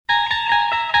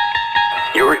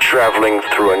you're traveling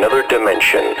through another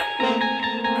dimension.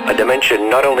 A dimension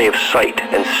not only of sight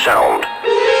and sound,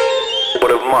 but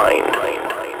of mind.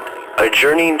 A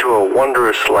journey into a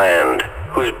wondrous land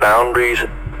whose boundaries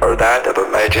are that of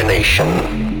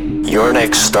imagination. Your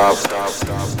next stop,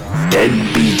 Dead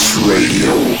Beats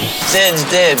Radio. Zed's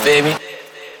dead, baby.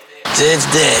 Zed's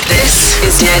dead. This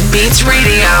is Dead Beats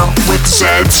Radio with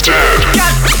Zed's Dead.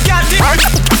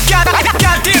 Goddamn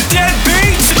Dead Beats. Dead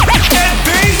Beats.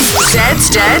 Zed's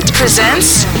Dead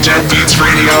presents Dead Beats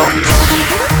Radio.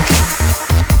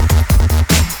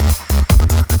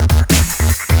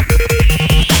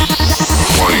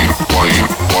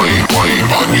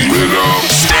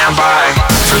 Stand by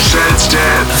for Zed's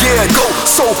Dead. Yeah, go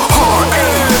so hard.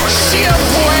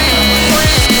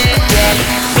 Dead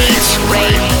Beats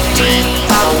Radio.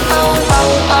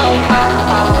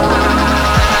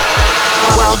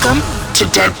 Welcome to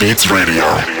Dead Beats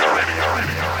Radio.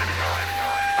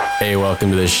 Hey, welcome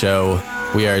to the show.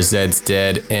 We are Zed's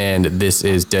Dead, and this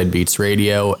is Dead Beats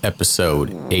Radio,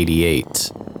 episode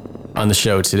 88. On the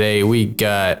show today, we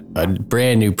got a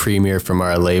brand new premiere from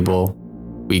our label.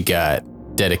 We got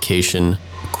Dedication,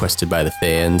 requested by the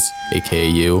fans, aka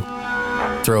you.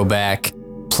 Throwback,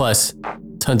 plus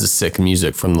tons of sick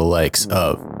music from the likes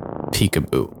of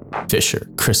Peekaboo, Fisher,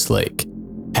 Chris Lake,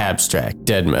 Abstract,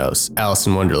 Deadmau5, Alice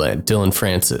in Wonderland, Dylan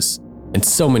Francis, and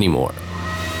so many more.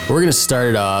 We're going to start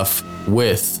it off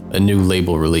with a new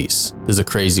label release. This is a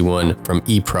crazy one from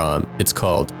EPROM. It's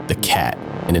called The Cat,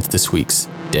 and it's this week's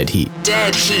Dead Heat.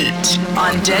 Dead Heat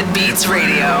on Dead Beats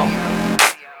Radio.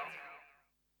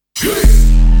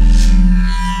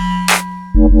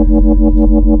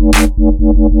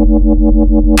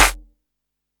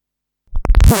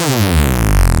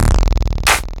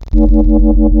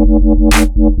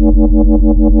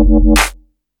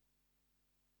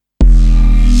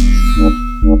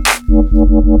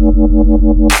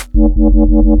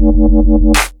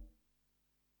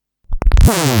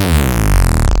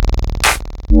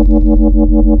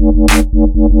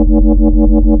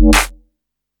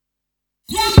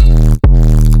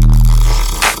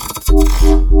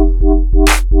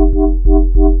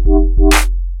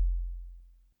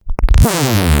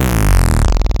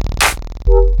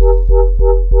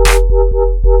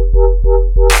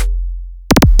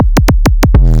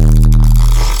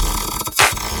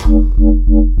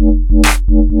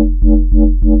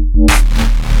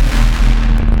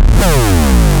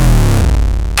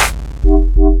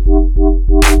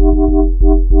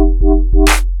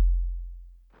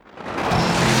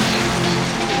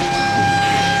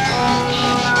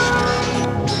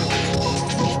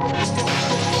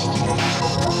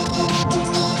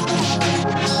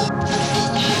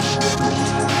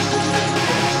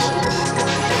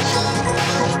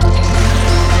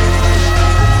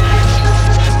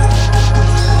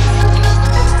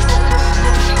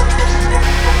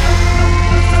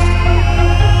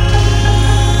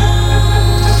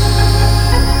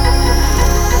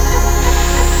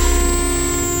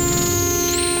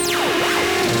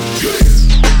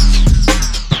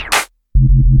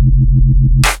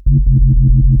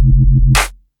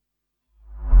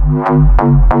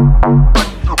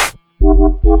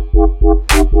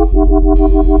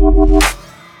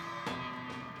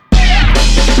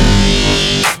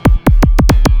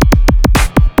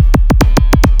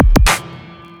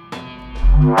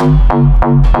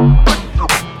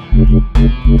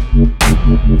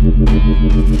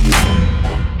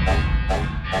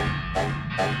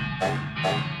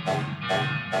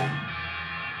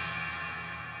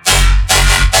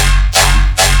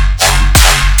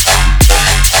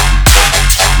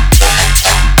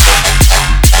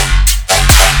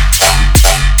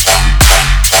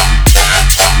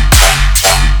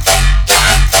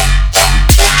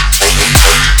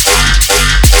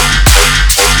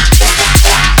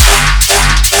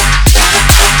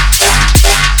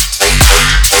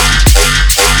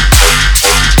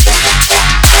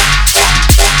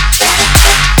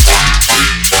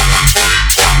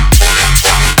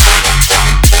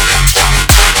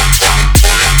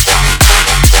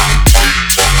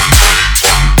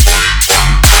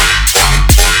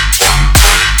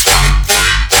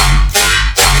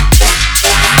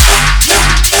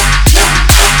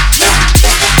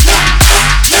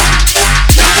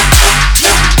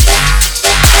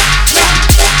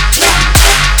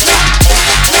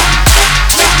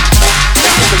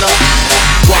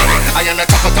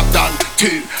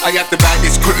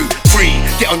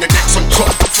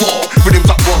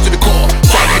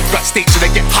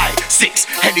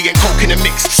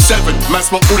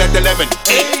 Smoke all at 11,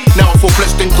 8. Now I'm full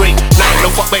blessed and great. 9, no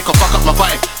fuck wake up, fuck up my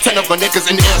vibe. 10 of my niggas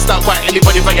in the air stand by.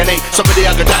 Anybody violate, somebody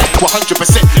I could die. 100%,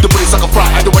 the bullets I can fry.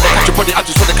 I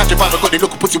I got the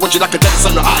look of pussy, watch you like a dentist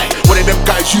on the eye. One of them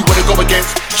guys you wanna go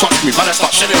against? Trust me, man, I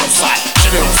start shedding on sight.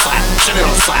 Shedding on sight, shedding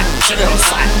on sight, shedding on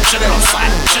sight, shedding on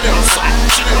sight, shedding on sight,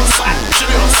 shedding on sight,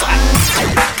 shedding on sight.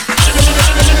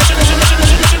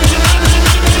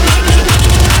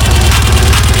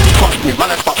 Trust me, man,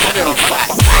 I start shedding on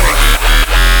sight.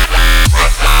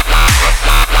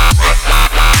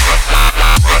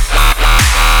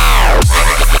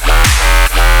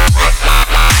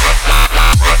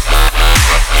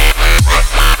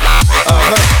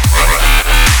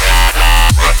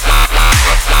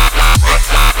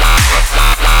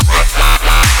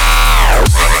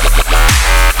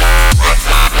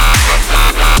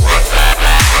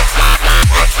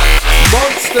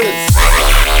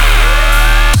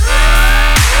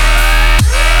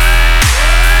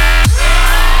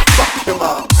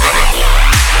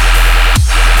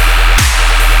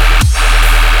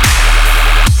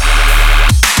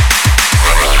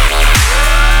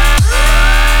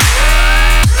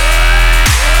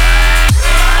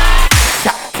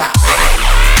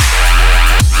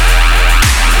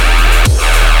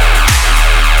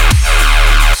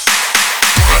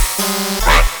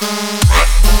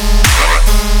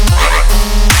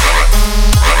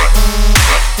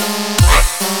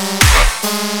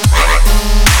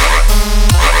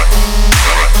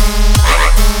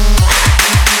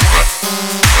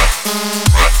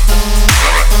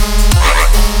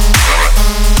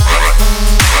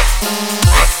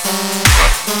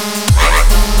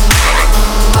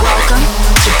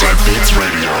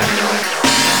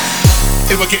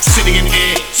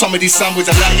 Some of these soundboys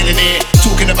are lying in here,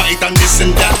 talking about he done this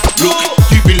and that. Look,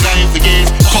 you've been lying for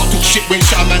years. Can't talk shit when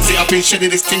shut man say I've been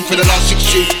shedding this thing for the last 6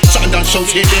 years. Shutting down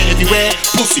shows here, there, everywhere.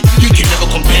 Pussy, you can never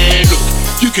compare. Look,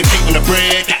 you can hate on the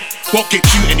bread, that won't get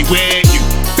you anywhere. You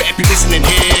better be listening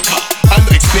here. I'm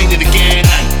not explaining again,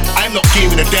 and I'm not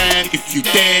giving a damn. If you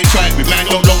dare try it with man,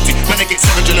 don't long thing. Man, I get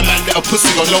savage on a man that a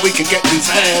pussy or know he can get these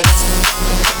hands.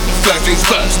 First things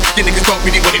first, you niggas don't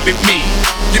really want it with me.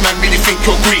 You man really think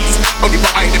you're grease, only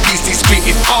behind the beast he's scream.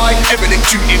 If I ever let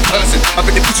you in person, I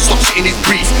bet the pussy stop shit in his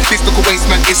brief. This look away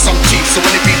man is some cheap, so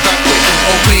when it be back with,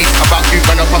 oh please. About you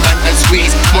run up a man and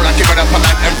squeeze, more like you run up a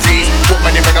man and freeze. What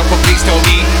man you run up a please tell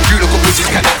me. You look at pussies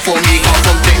cannot for me, got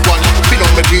from day one. Been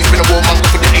on my knees, been a war month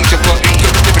for the age of 13.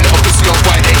 Living little pussy on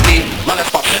why they need. Man, I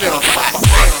stop living on fire.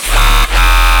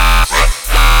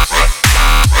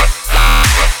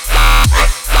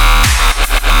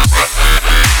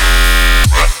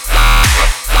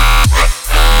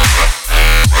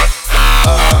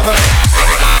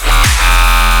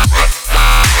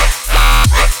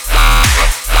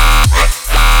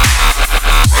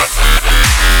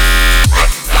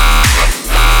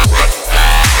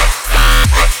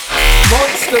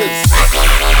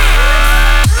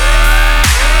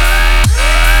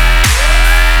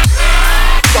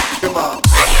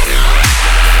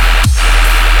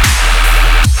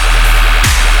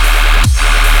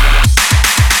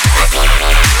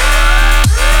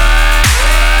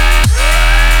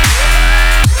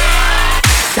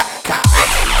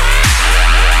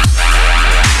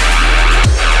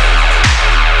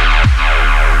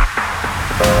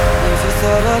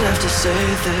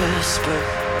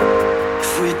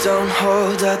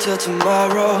 Till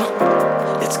tomorrow,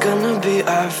 it's gonna be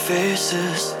our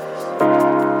faces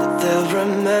that they'll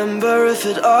remember if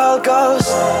it all goes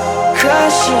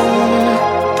crashing,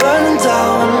 burning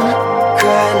down,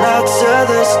 crying out till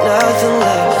there's nothing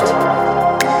left.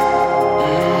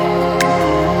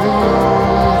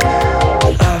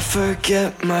 I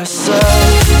forget myself,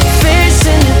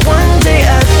 facing it one day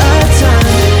at a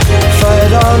time.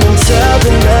 Fight on until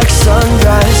the next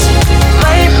sunrise.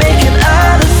 Might make it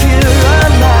out of here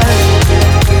alive,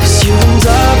 'cause you and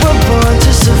I were born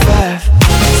to survive.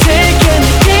 Take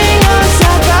anything on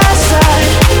side by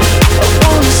side. I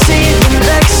wanna see the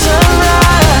next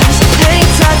sunrise. Hang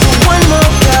tight for one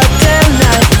more goddamn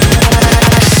night,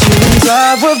 'cause you and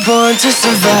I were born to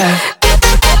survive.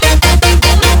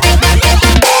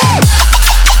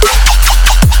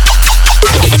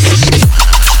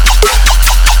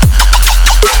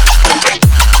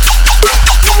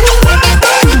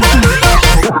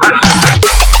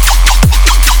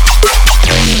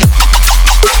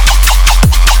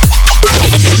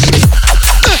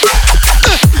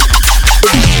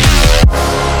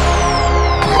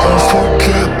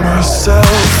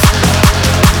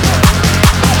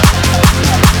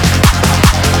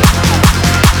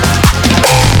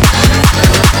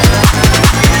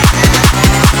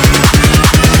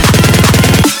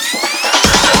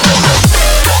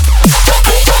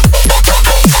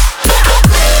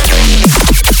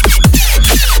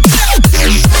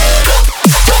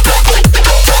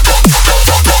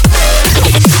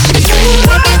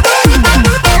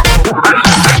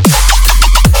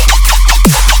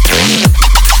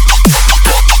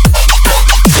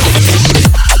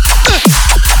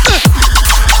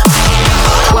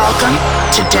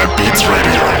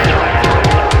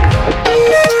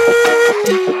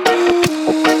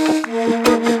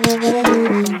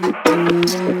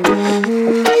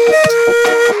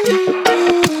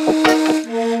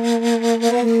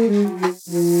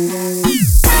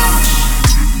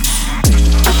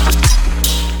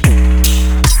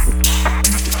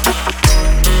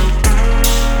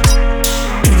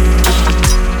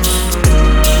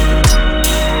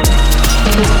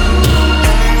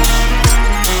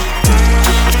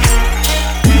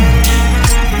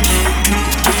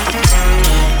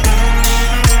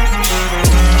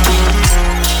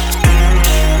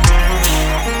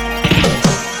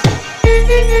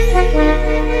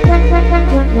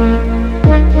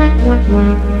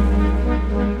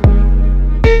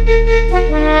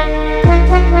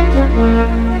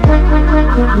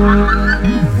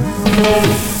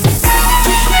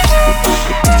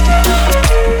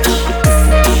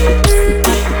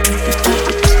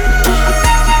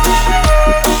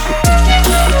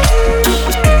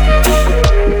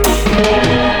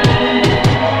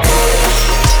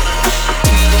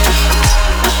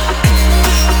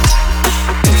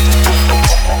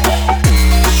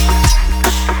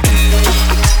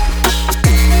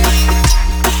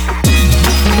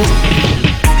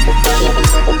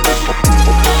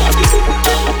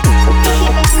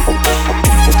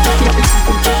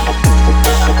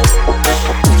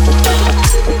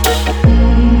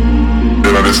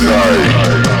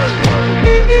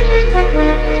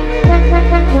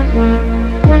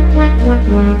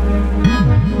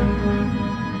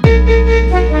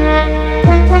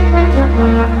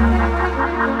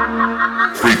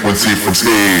 Frequency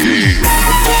fatigue.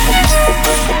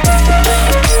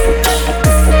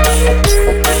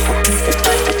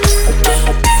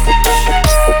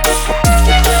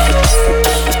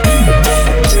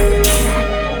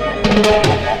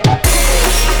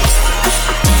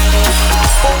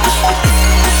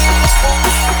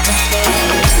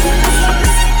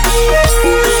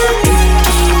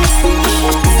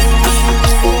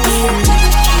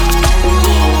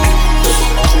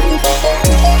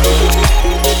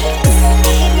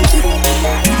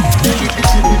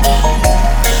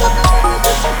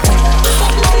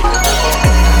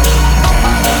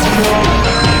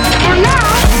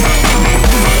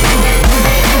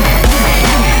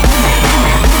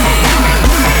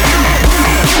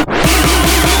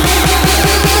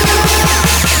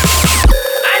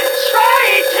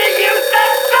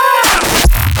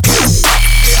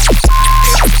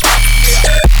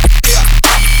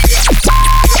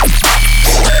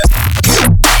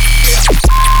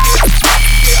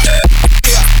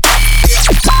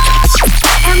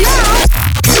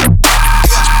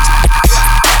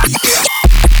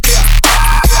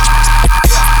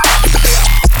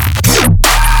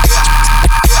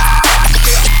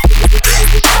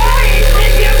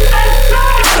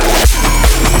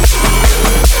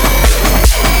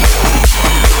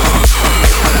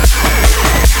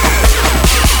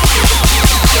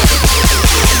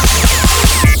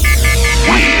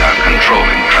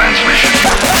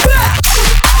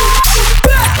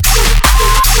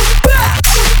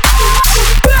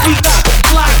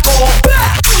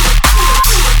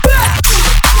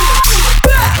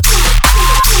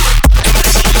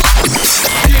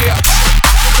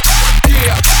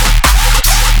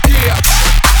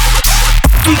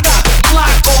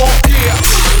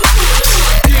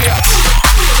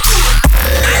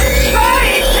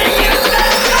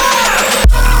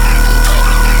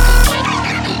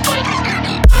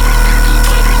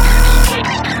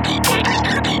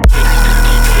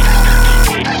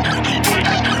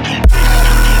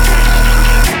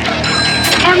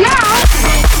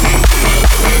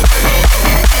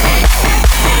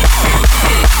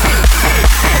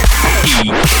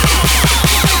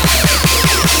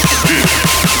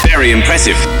 Very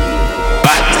impressive,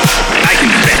 but I can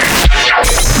do better.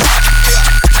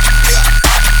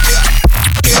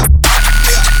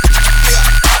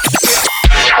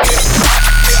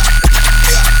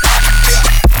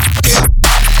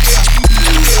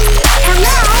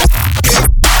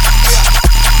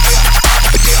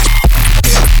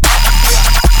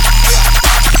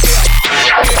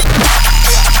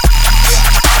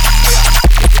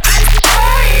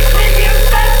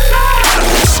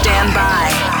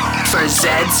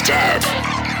 Zed's Dead.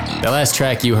 The last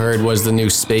track you heard was the new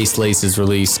Space Laces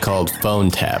release called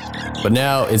Phone Tap, but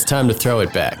now it's time to throw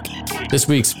it back. This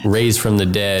week's Raised from the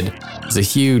Dead is a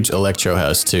huge electro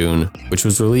house tune, which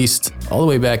was released all the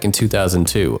way back in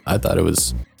 2002. I thought it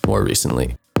was more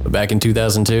recently, but back in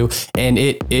 2002, and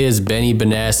it is Benny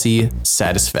Benassi,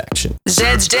 Satisfaction.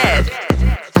 Zed's Dead,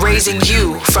 raising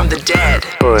you from the dead.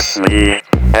 Push me,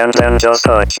 and then just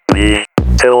touch me,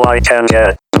 till I can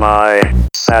get my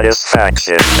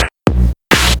satisfaction.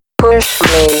 Push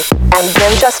me, and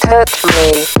then just touch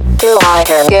me, till I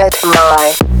can get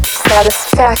my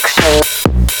satisfaction.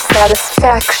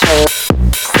 Satisfaction.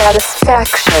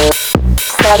 Satisfaction.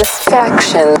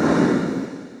 Satisfaction.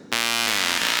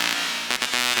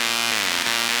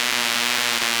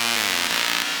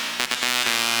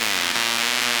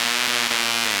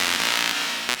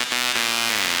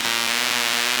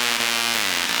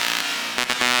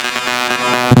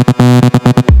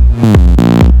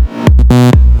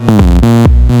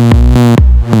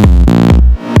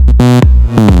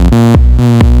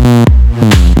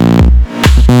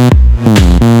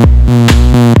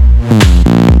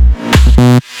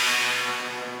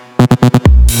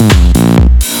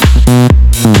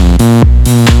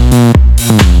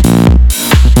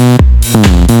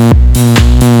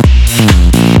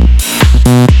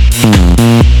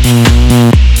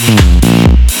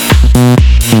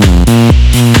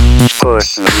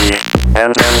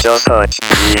 just touch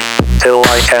me till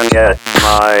I can get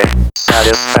my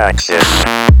satisfaction.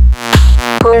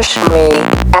 Push me,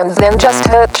 and then just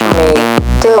touch me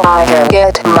till I can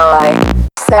get my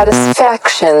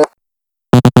satisfaction.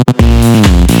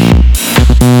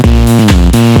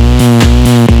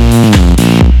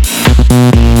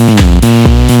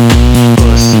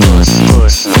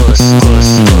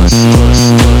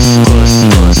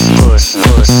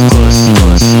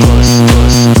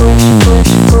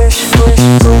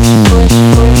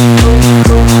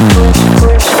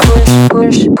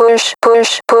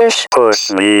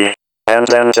 Push me, and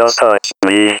then just touch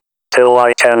me till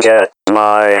I can get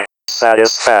my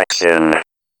satisfaction.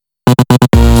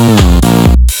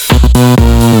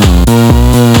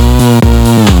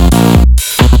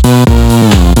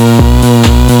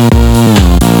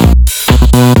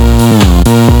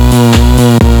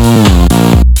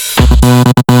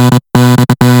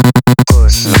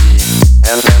 Push me,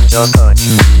 and then just touch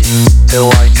me till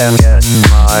I can get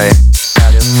my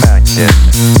satisfaction.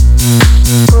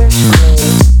 Push me,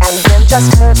 and then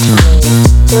just touch me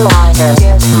till I can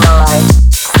get my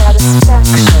satisfaction. Satisfaction. Satisfaction.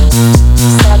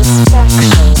 Satisfaction.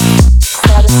 Satisfaction.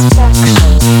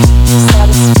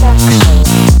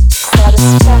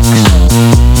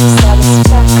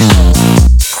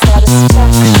 Satisfaction.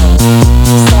 Satisfaction.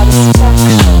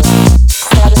 Satisfaction.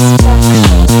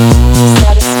 Satisfaction.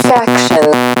 Satisfaction.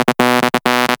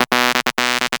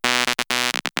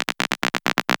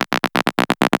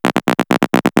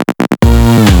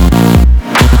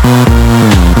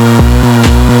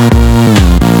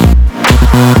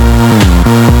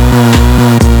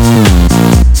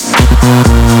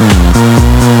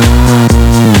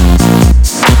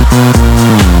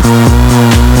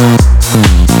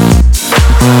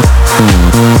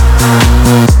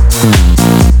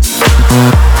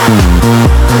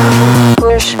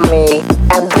 Push me,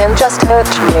 and then just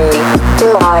touch me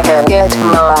till I can get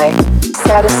my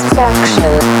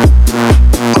satisfaction.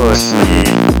 Push me,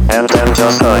 and then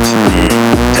just touch me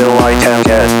till I can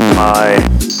get my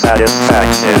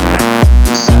satisfaction.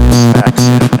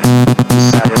 Satisfaction.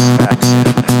 Satisfaction.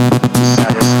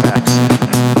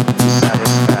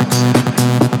 Satisfaction.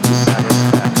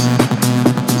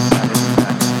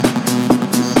 Satisfaction.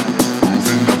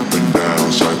 Moving up and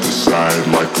down, side to side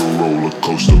like a roller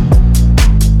coaster.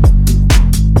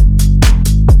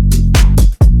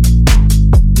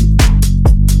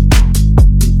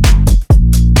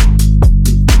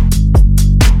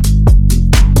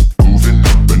 Moving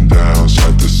up and down,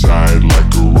 side to side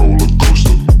like a roller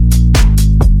coaster.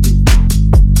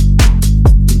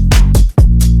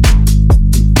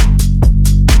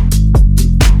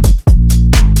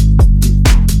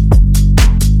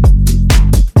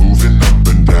 Moving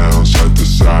up and down, side to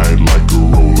side like a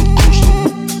roller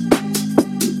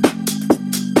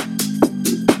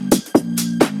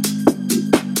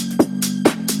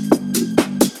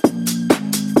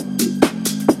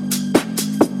coaster.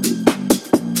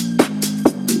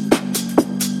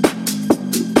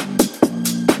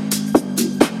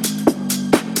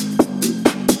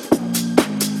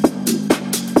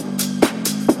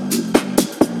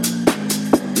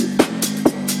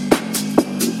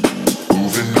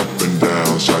 Moving up and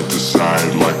down, side to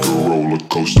side like a roller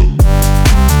coaster.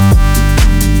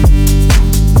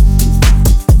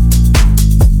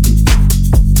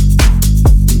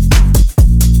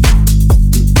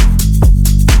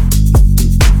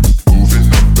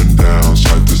 Moving up and down,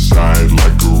 side to side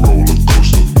like a roller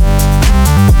coaster.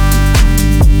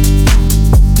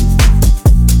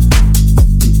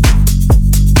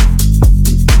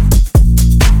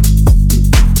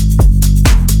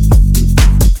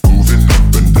 Moving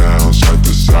up and down, side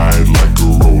to side like a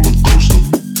roller coaster.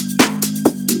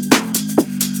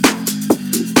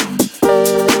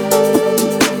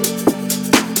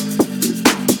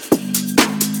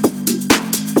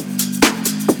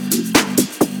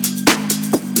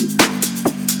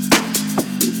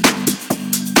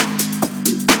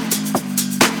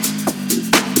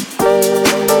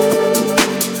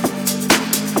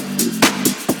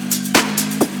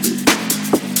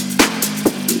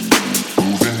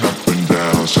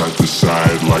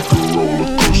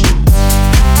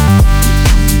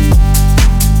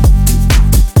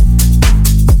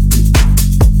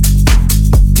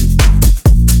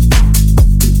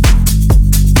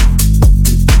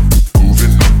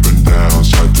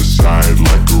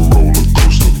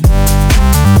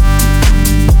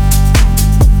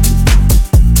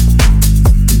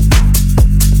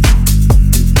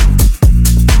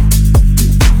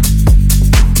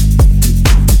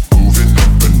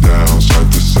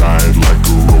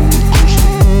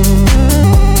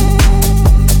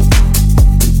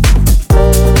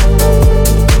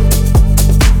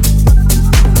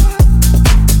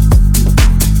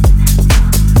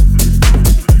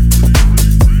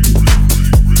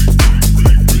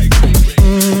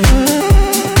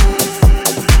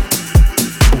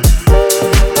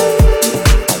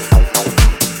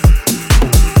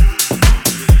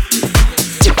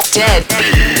 Dead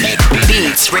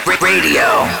Beats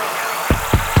Radio.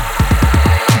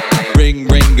 Ring,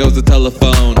 ring goes the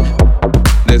telephone.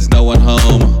 There's no one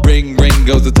home. Ring, ring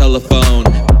goes the telephone.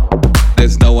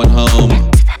 There's no one home.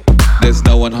 There's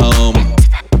no one home.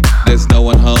 There's no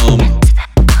one home.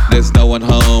 There's no one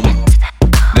home.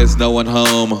 There's no one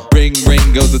home. Ring,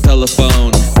 ring goes the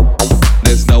telephone.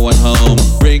 There's no one home.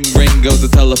 Ring, ring goes the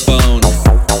telephone.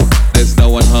 There's no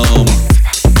one home.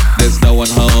 There's no one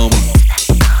home.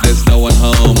 There's no one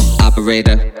home.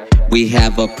 Operator, we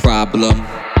have a problem.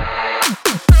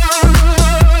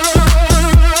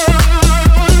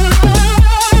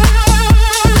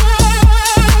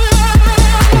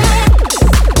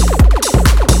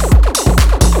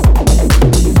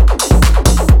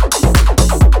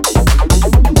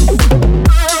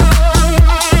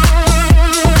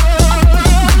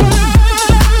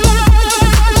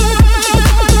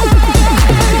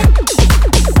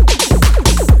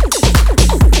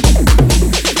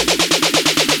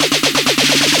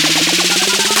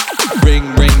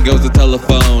 Goes the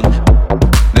telephone.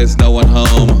 There's no one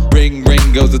home. Ring,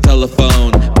 ring goes the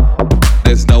telephone.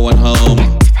 There's no one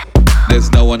home.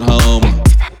 There's no one home.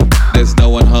 There's no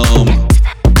one home.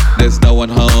 There's no one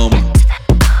home.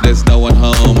 There's no one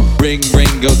home. Ring,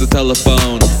 ring goes the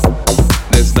telephone.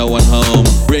 There's no one home.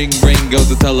 Ring, ring goes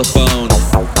the telephone.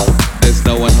 There's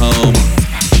no one home.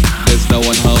 There's no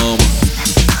one home.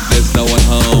 There's no one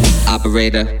home.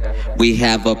 Operator, we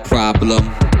have a problem.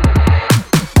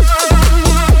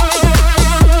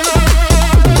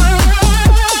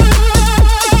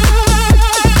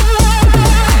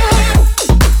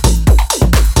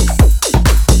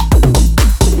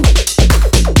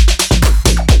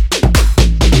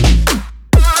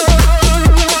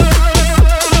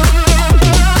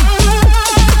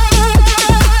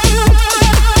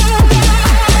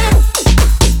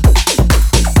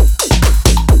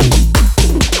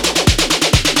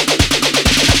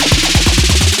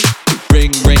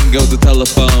 Goes the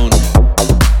telephone.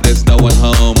 There's no one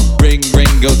home. Ring,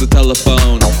 ring goes the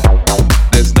telephone.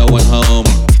 There's no one home.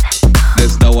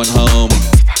 There's no one home.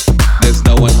 There's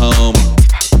no one home.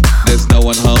 There's no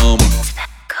one home.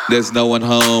 There's no one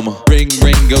home. Ring,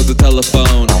 ring goes the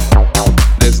telephone.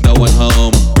 There's no one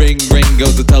home. Ring, ring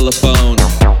goes the telephone.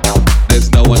 There's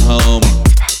no one home.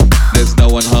 There's no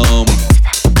one home.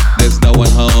 There's no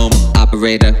one home.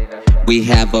 Operator, we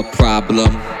have a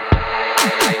problem.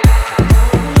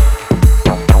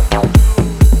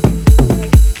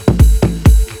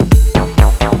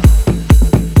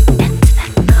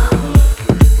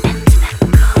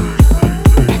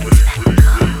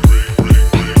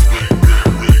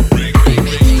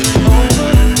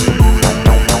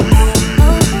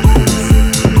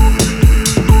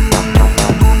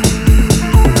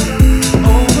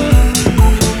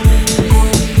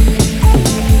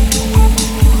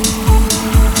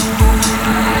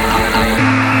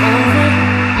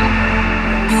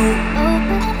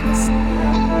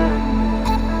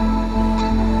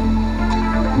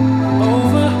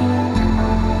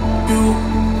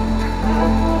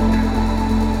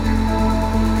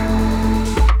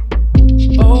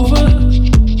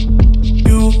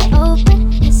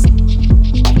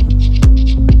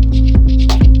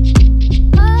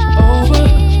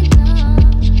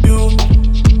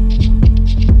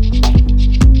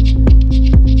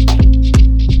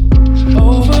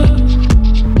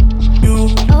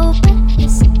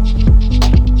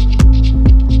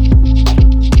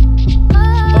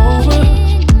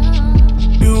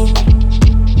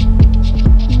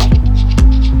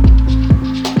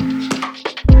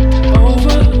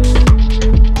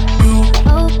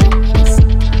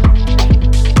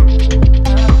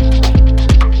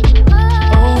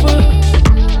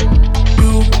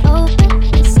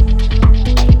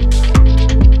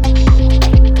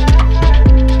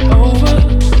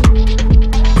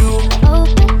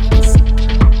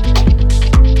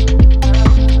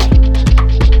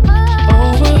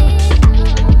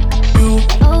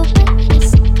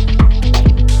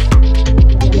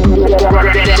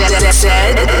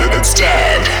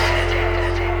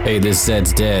 Hey, this is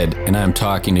Zed's Dead, and I'm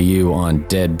talking to you on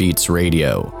Dead Beats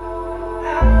Radio.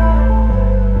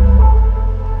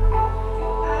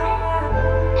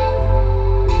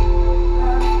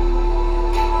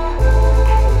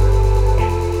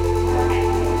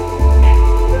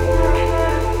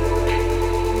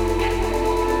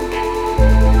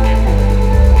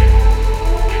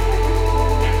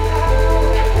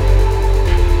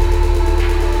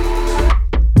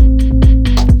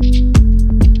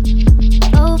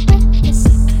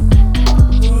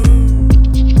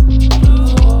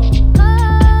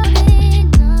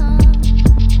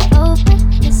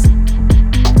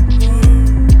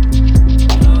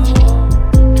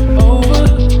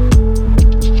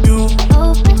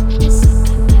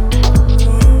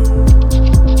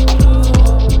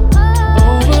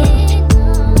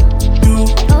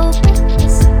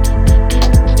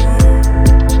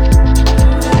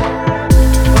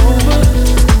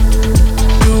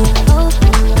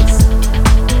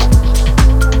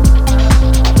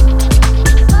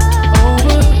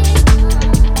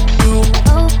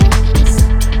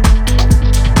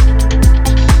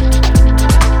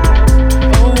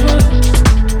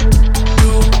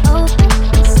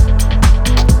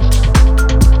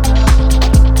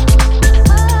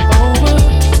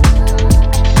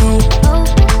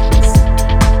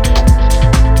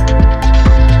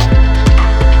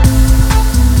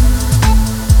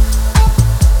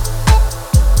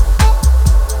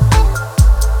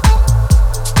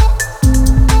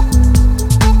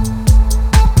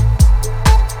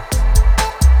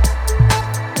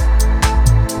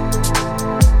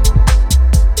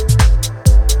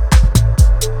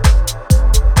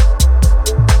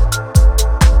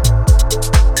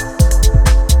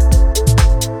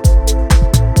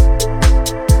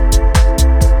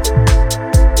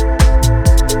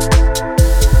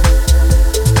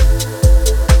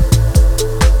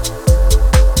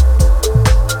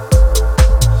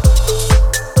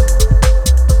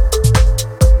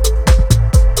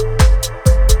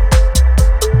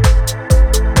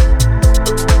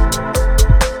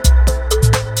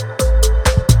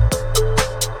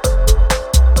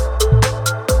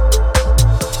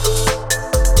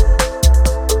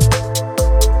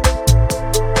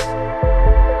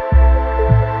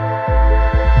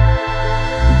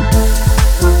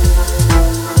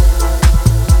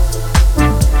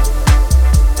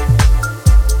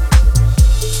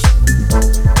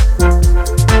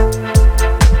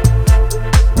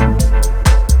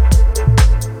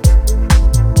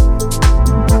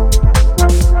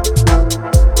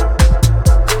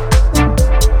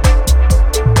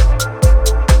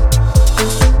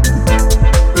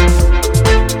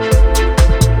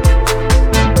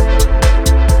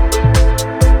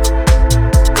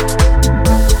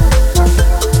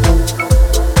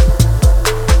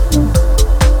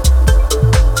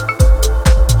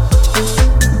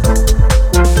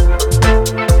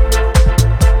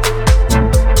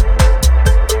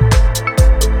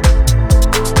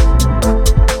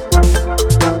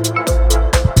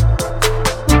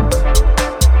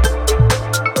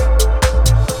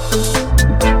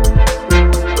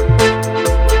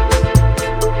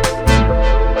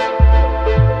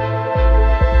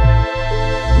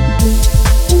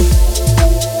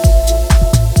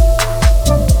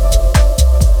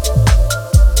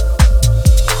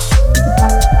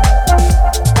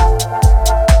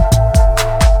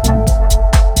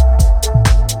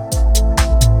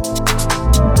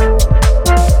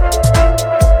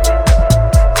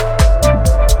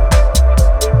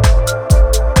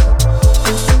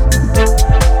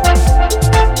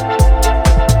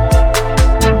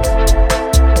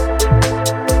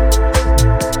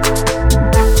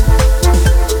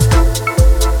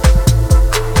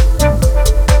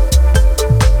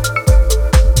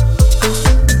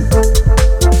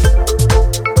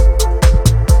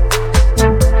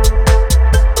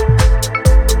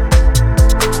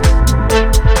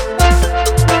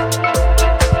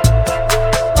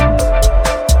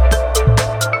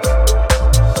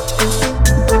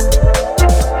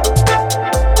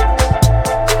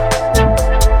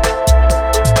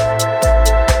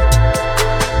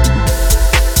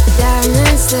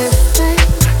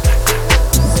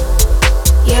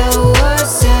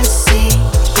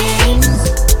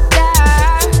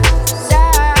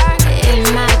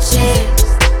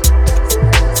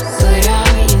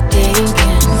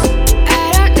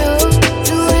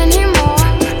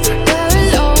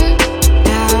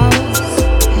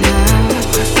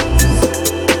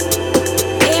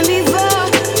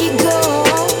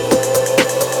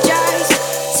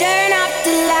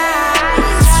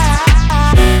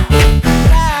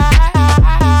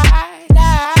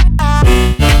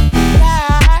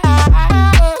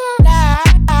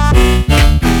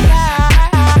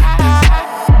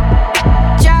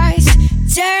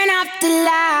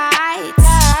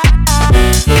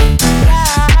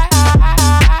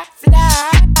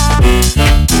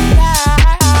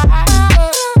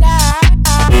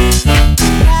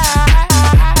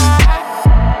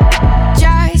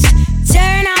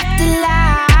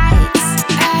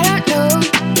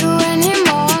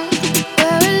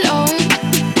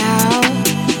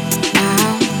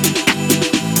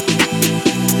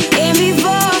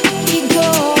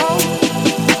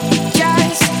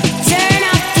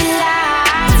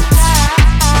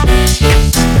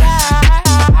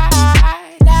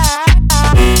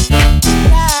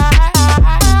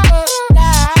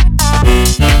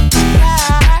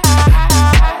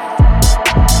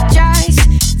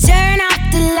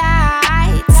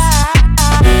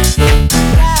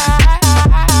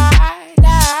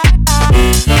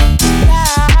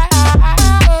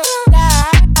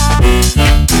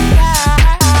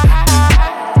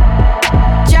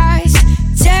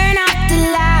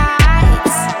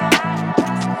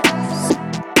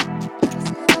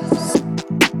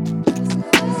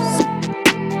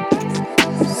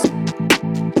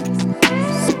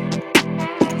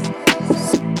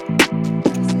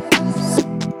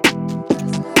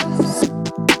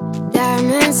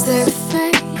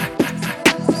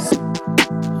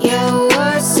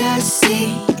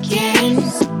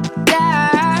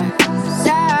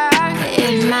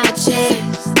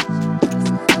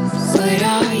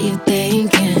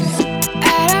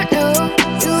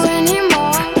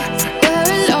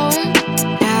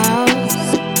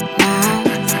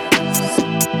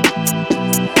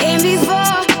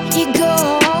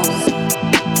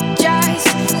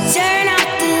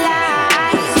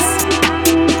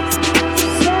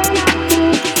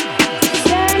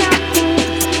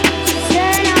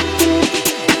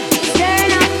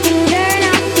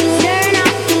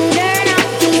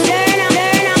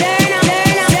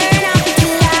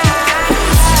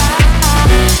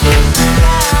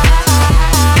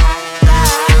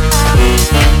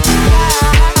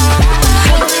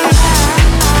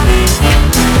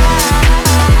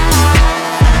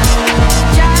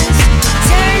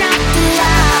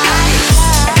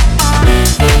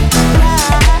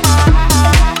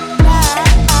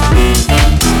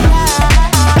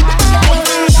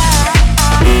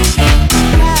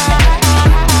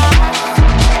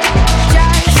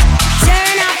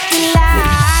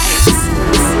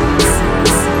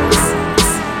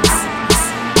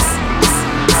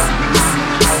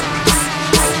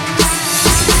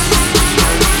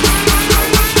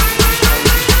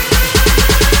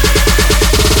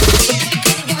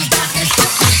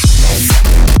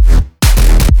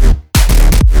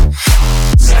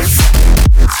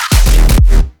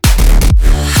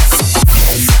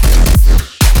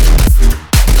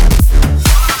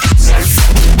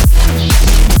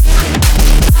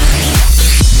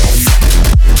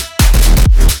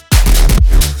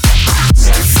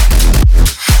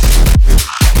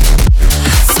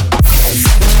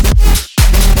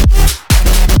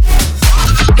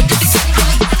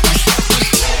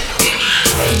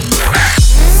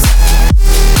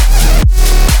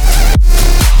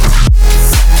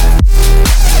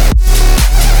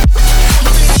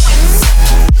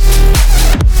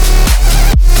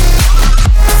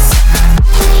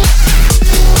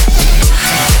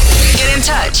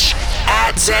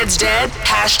 Zed's Dead,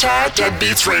 hashtag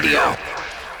Deadbeats Radio.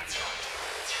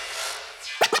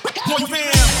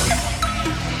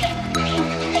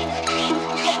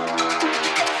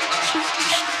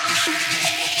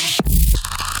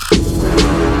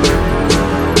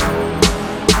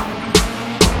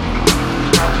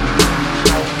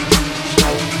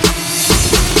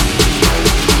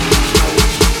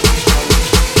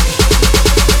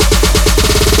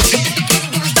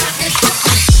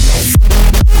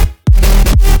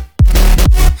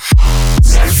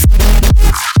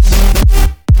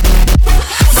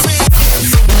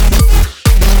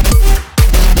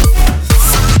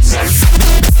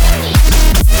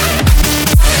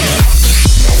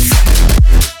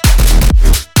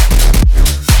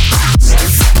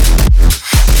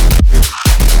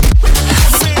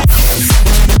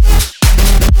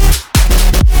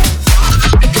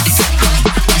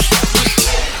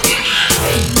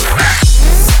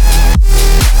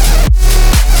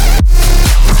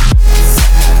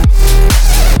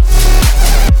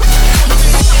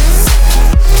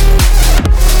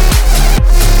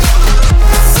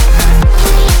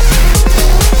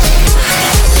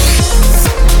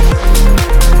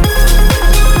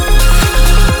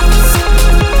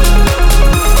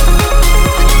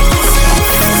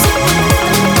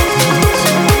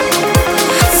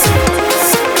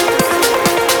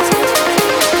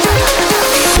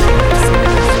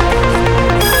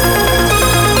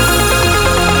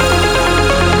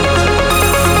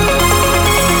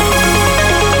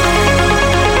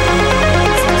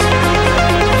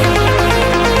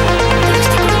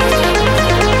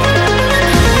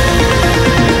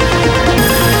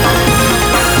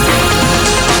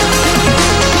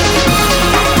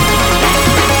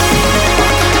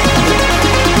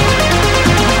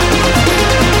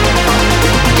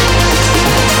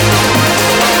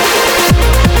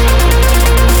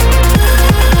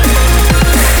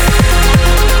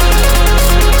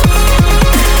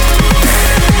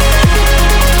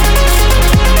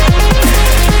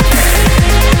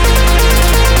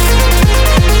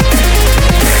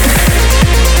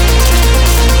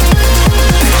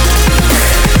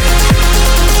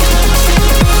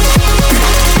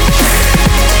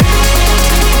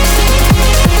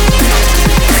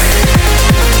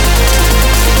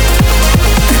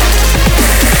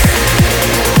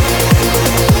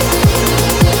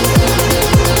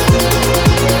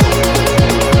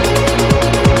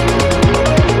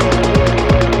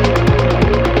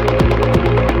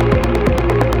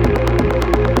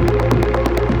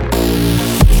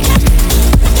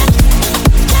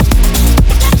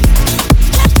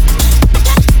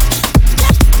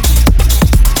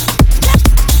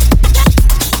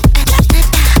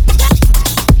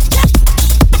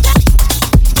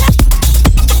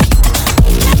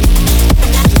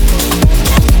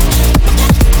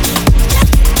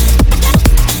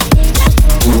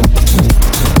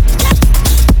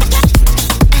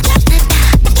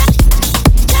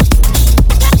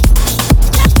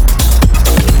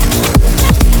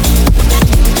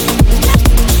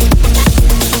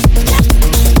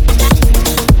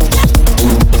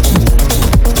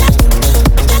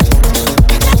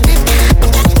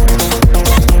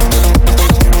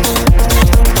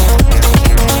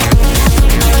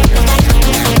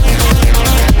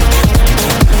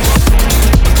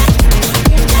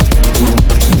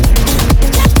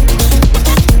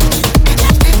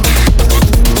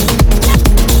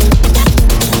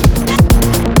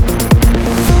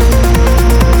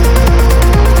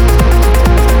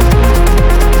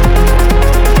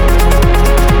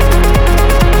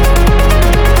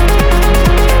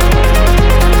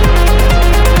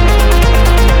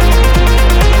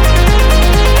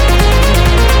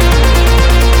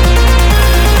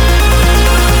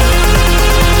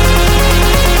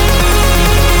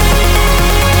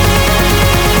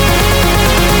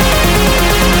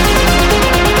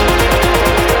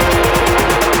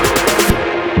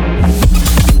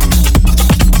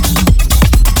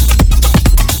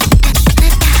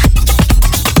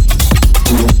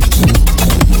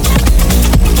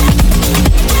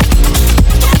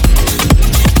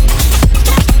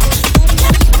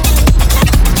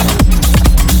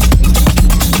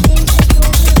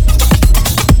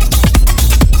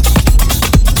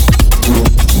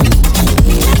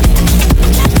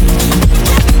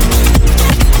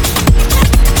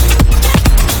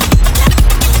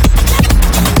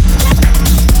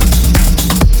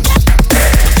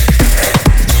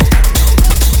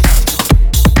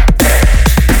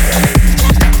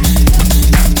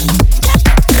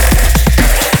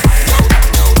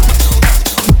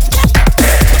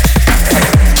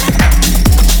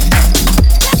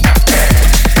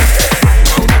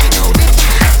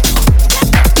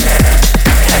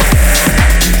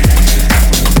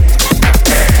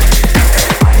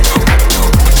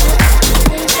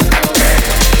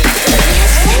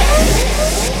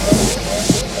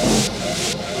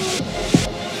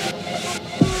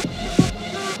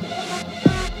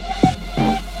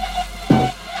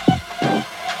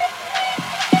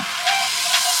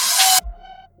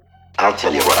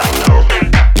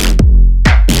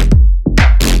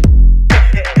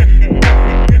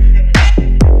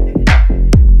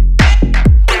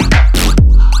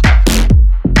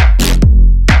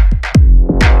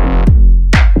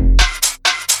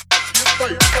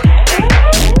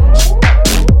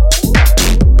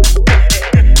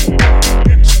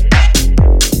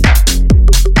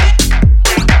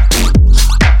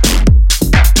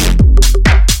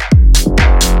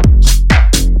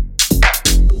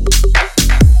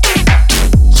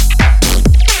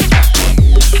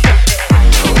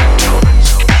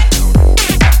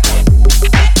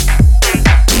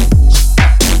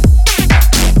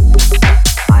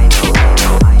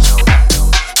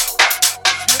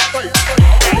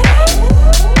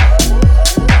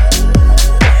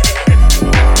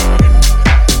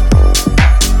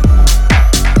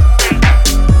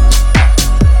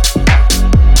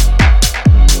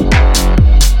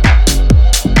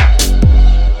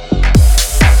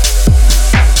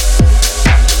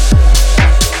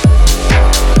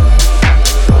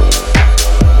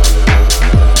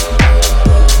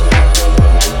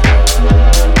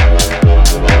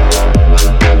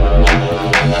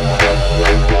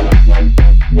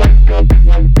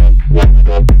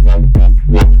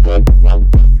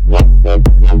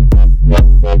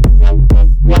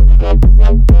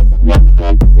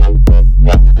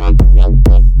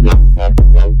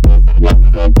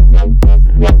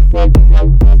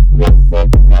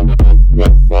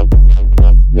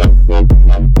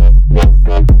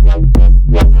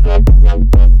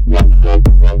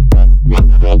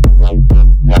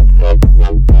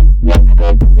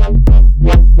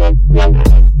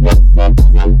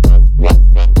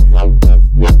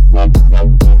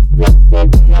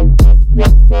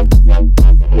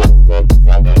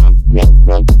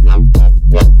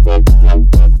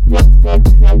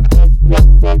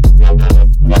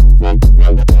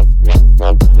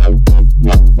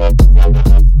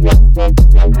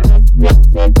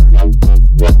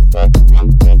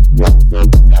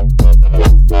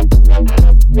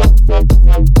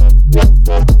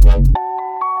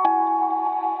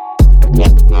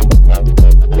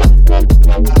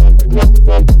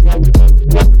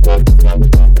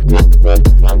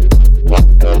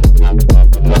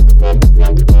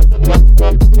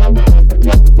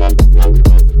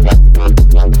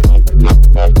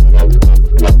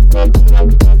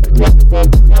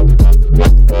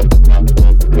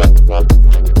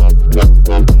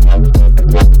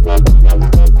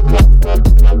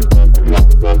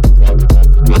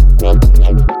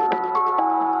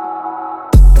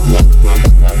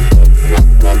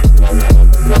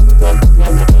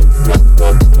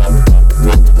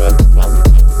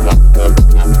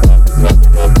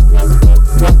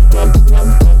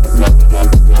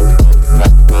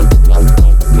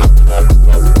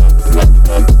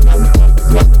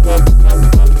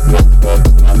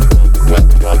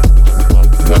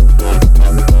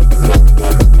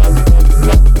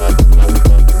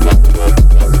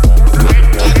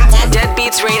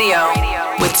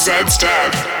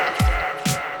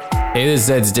 is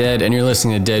Zed's Dead, and you're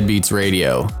listening to Dead Beats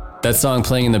Radio. That song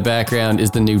playing in the background is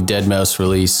the new Deadmau5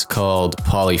 release called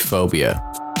Polyphobia.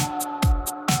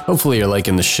 Hopefully you're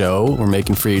liking the show we're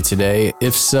making for you today.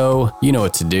 If so, you know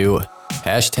what to do.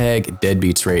 Hashtag Dead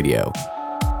Beats Radio.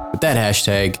 With that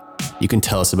hashtag, you can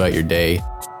tell us about your day.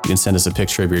 You can send us a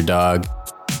picture of your dog.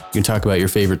 You can talk about your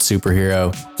favorite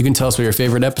superhero. You can tell us what your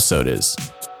favorite episode is.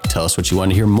 Tell us what you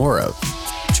want to hear more of,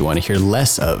 what you want to hear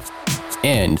less of.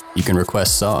 And you can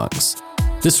request songs.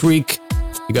 This week,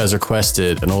 you guys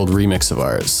requested an old remix of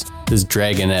ours. This is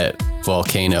Dragonette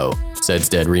Volcano Zed's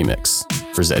Dead remix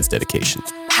for Zed's dedication.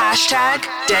 Hashtag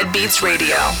Dead Beats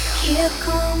Radio. Here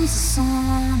comes the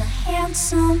sun, a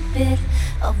handsome bit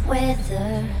of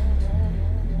weather.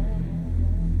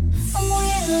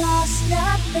 We lost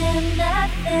nothing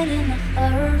in a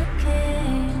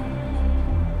hurricane.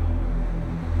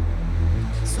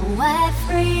 So why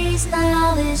freeze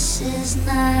now? This is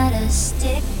not a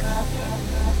stick up.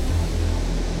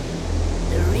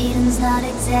 The reading's not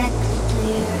exactly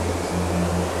clear.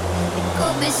 It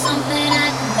could be something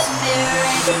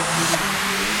atmospheric.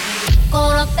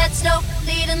 Going up that slope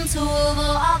leading to a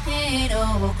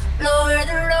volcano. Lower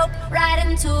the rope right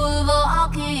into a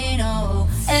volcano.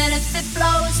 And if it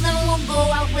blows, then we'll go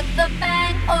out with a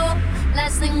bang. Oh,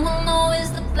 last thing we'll know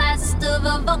is the blast of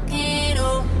a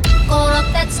volcano. Going up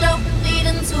that slope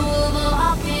leading to a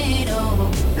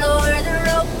volcano. Lower the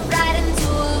rope right into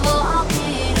a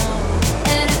volcano.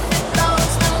 And if it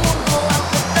blows, then we'll go out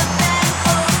with a bang.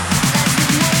 Oh, last thing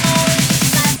we'll know is the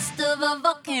blast of a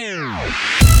volcano.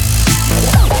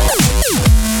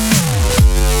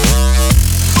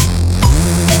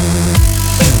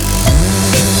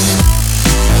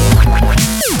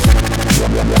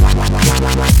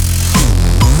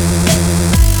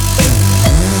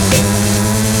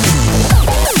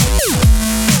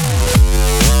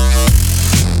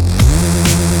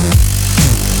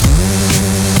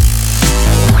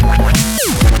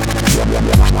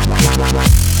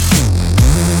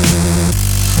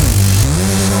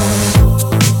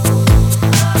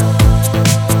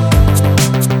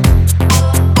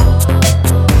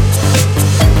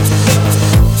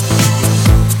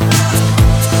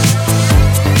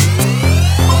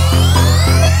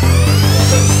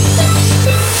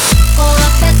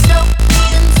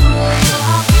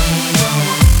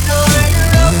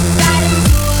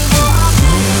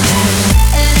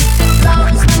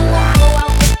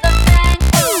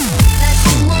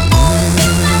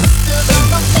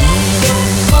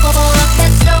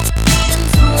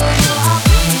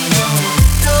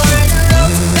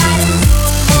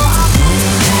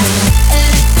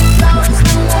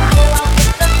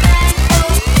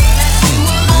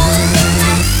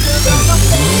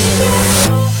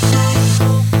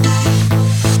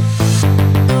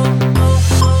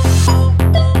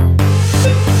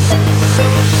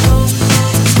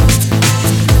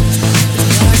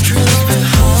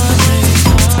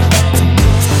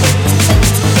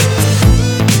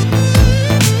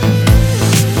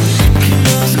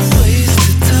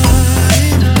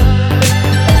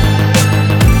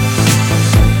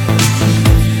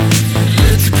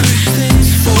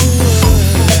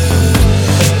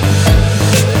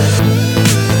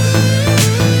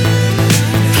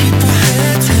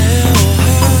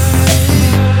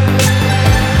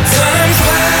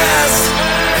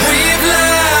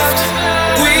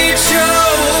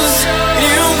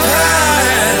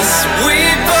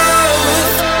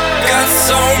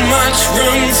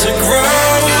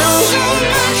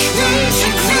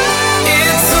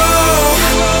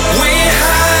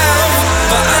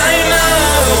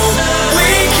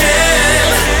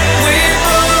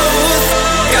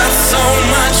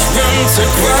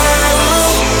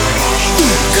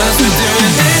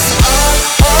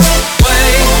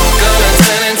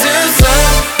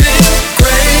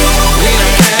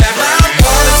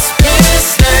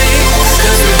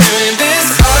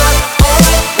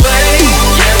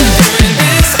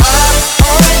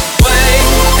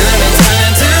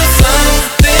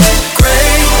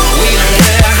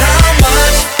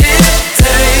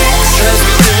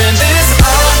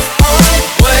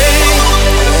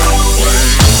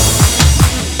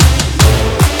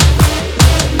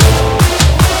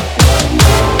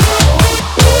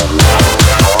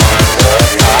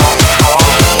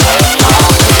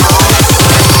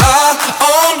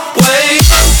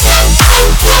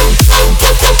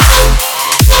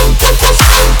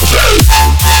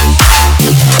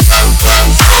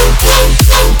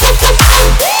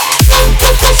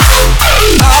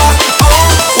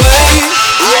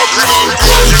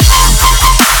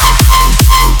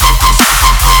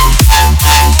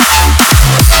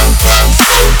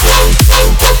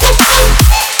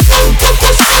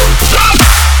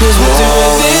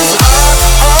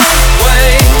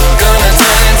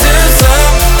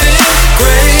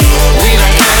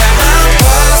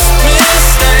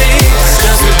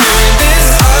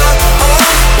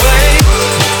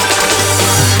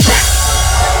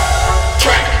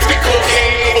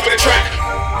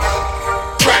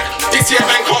 PCM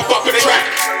man can't fuck with the track.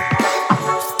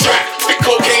 Track, big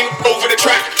cocaine over the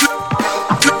track.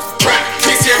 Track,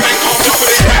 PCM man can't fuck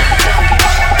with the track.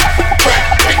 Track,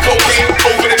 big cocaine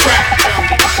over the track.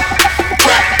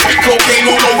 Track, big cocaine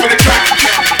all over the track.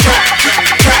 Track,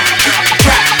 track,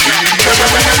 track.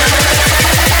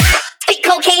 Big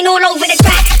cocaine all over the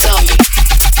track.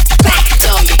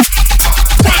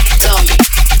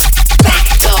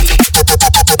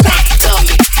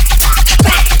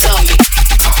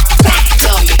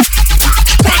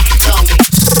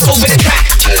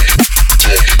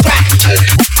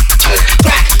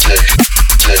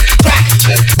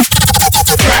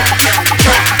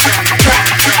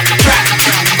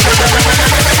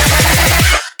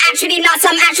 Actually not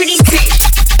some actually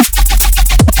street.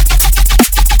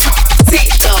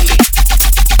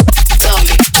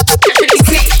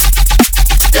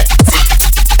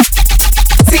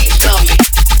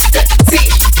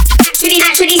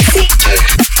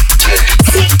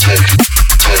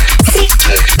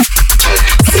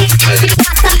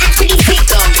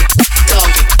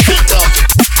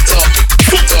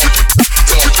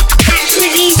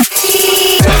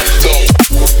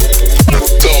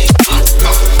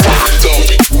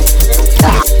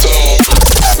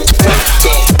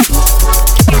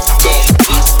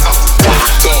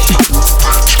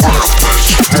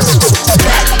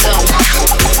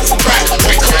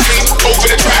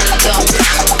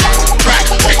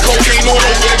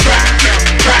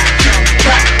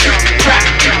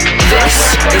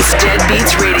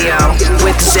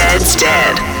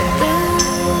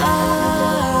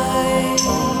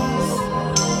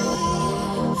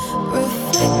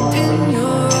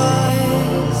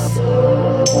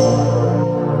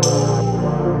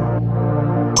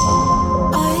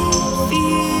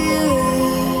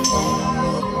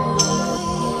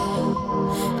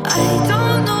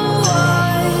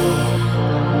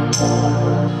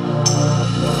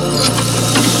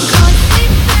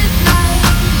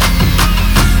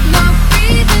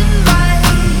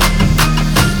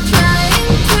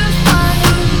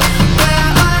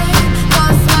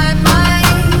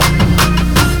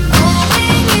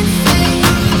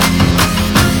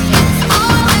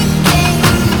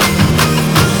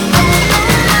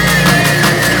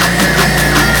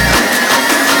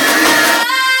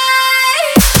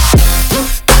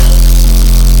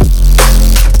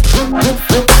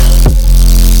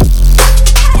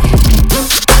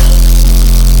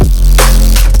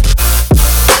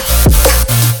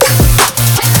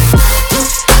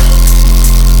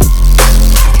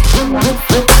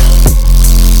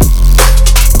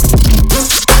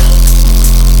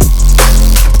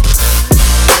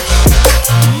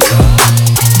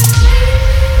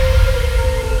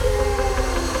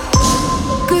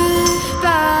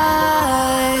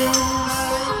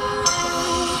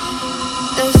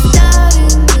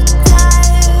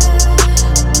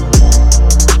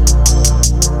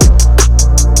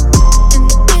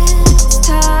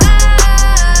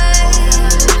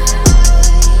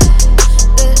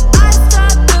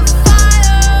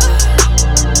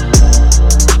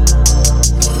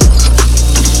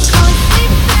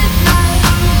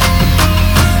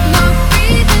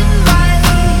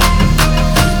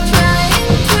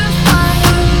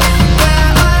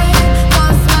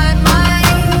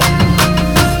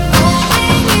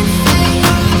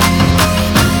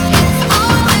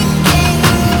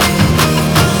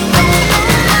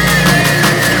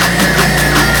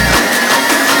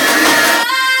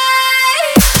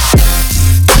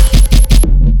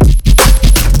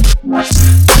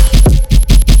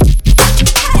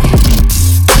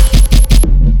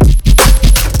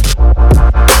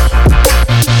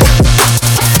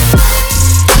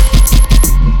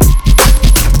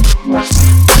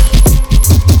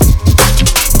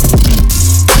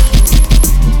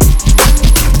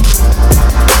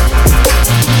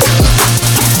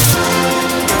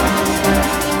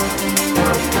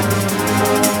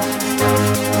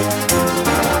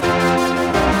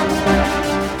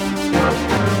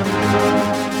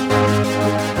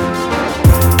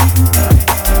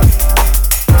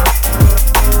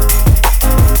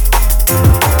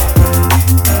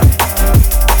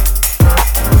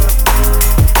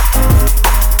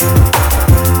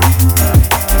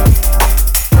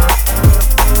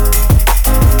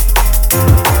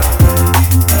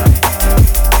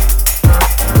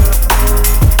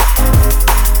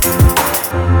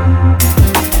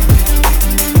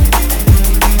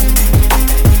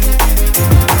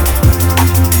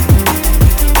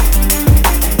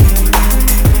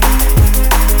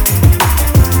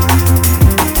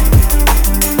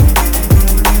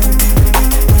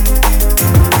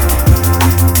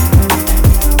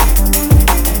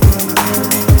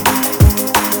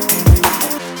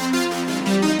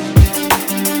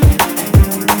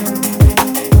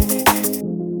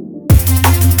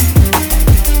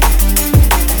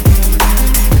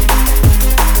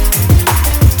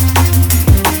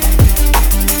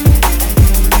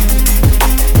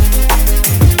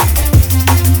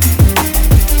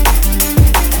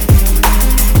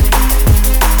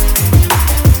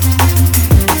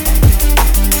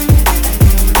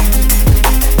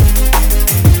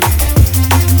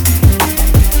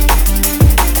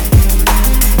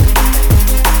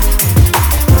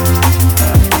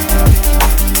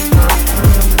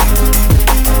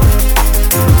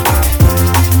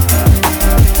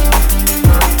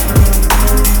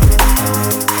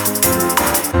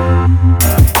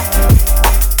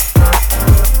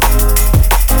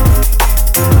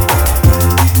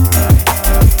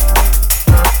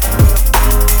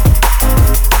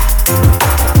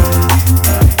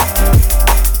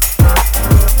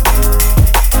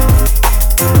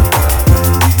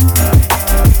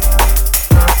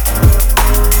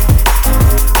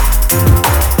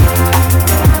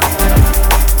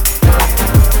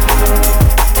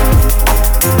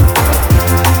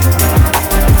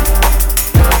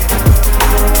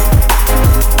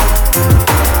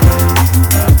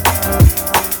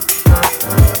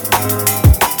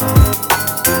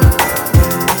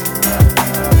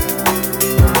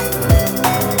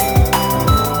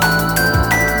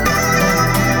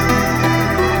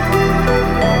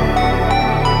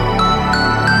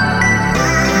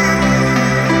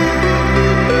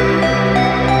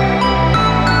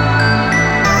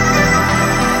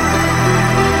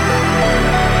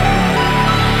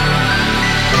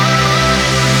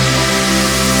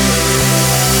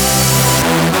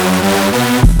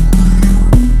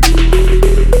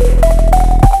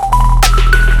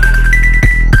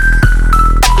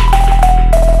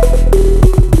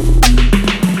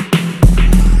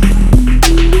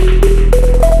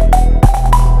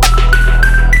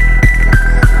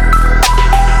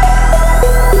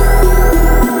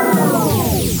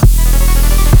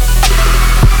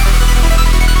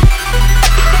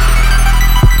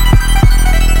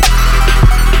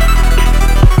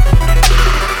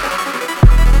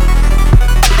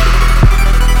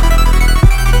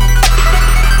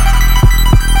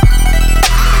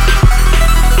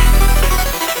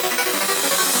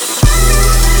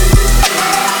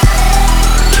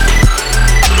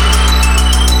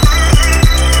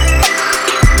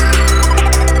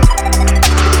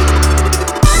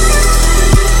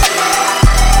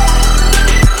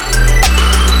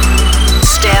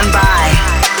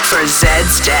 for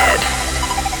Zed's Dead.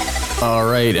 All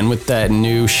right, and with that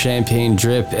new Champagne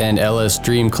Drip and LS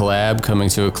Dream collab coming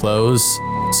to a close,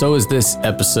 so is this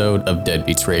episode of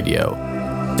Deadbeats Radio.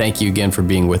 Thank you again for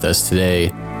being with us today,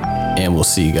 and we'll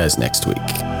see you guys next week.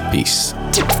 Peace.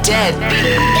 Deadbeats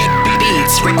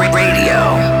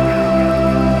Radio.